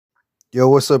Yo,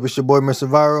 what's up? It's your boy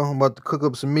Mr.Viral. I'm about to cook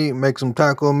up some meat, make some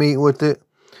taco meat with it.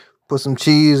 Put some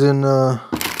cheese and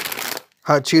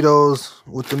hot Cheetos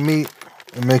with the meat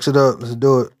and mix it up. Let's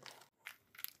do it.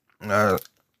 Alright,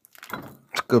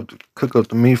 cook up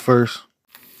the meat first.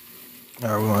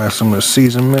 Alright, we're gonna add some of the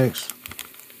season mix.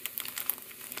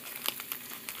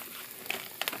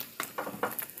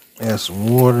 Add some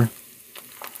water.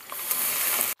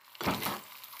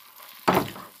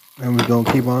 And we're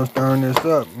gonna keep on stirring this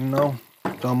up, you know.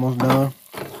 It's almost done.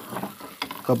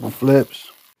 Couple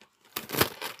flips.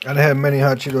 I didn't have many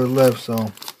hot Cheetos left, so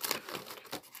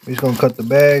we're just gonna cut the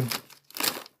bag.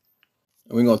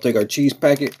 And we're gonna take our cheese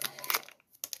packet,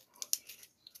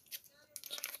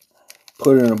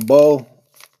 put it in a bowl,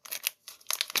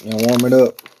 and warm it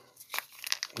up.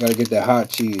 You gotta get that hot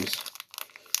cheese.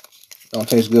 Don't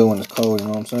taste good when it's cold, you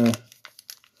know what I'm saying?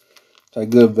 It's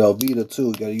like good Velveeta too.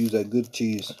 You gotta use that good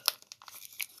cheese.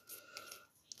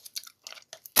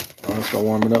 Let's go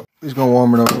warm it up. We're just gonna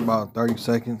warm it up for about 30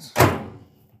 seconds.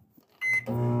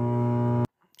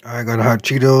 Alright, got hot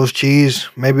Cheetos, cheese.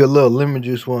 Maybe a little lemon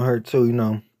juice won't hurt too, you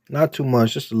know. Not too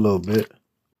much, just a little bit.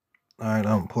 Alright,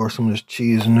 I'm gonna pour some of this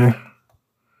cheese in there.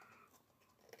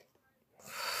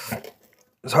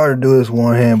 It's hard to do this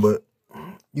one hand, but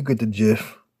you get the gist.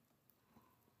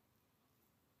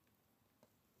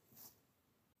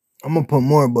 I'm gonna put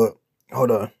more, but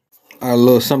hold on. Alright, a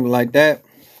little something like that.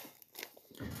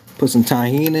 Put some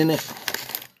tahini in it.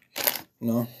 You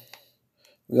know,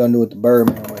 we're gonna do it the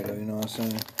Birdman way though, you know what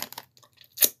I'm saying?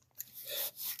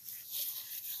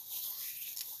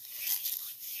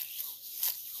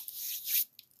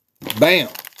 Bam!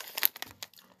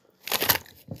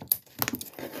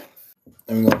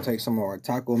 And we're gonna take some of our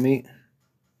taco meat.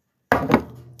 You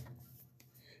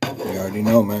already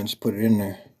know, man, just put it in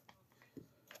there.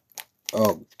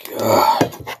 Oh,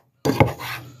 God.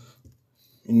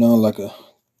 You know, like a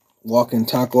walking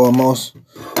taco almost.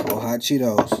 Or hot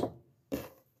Cheetos.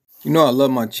 You know I love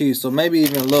my cheese, so maybe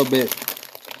even a little bit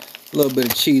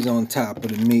of cheese on top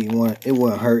of the meat. It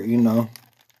wouldn't hurt, you know.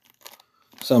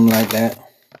 Something like that.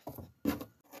 And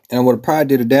I would have probably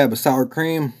did a dab of sour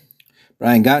cream, but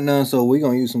I ain't got none, so we're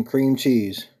gonna use some cream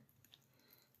cheese.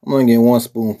 I'm gonna get 1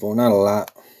 spoonful, not a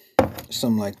lot.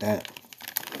 Something like that.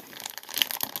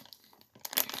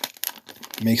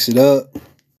 Mix it up.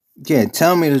 You can't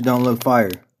tell me this don't look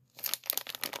fire.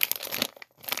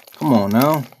 Come on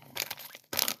now.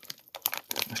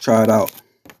 Let's try it out.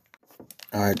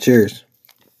 Alright, cheers.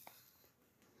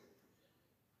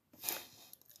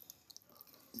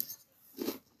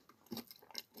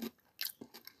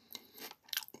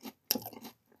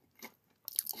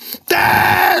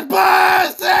 That's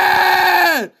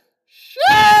busted!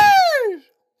 Sheesh!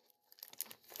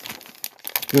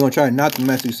 We're gonna try not the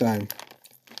messy side.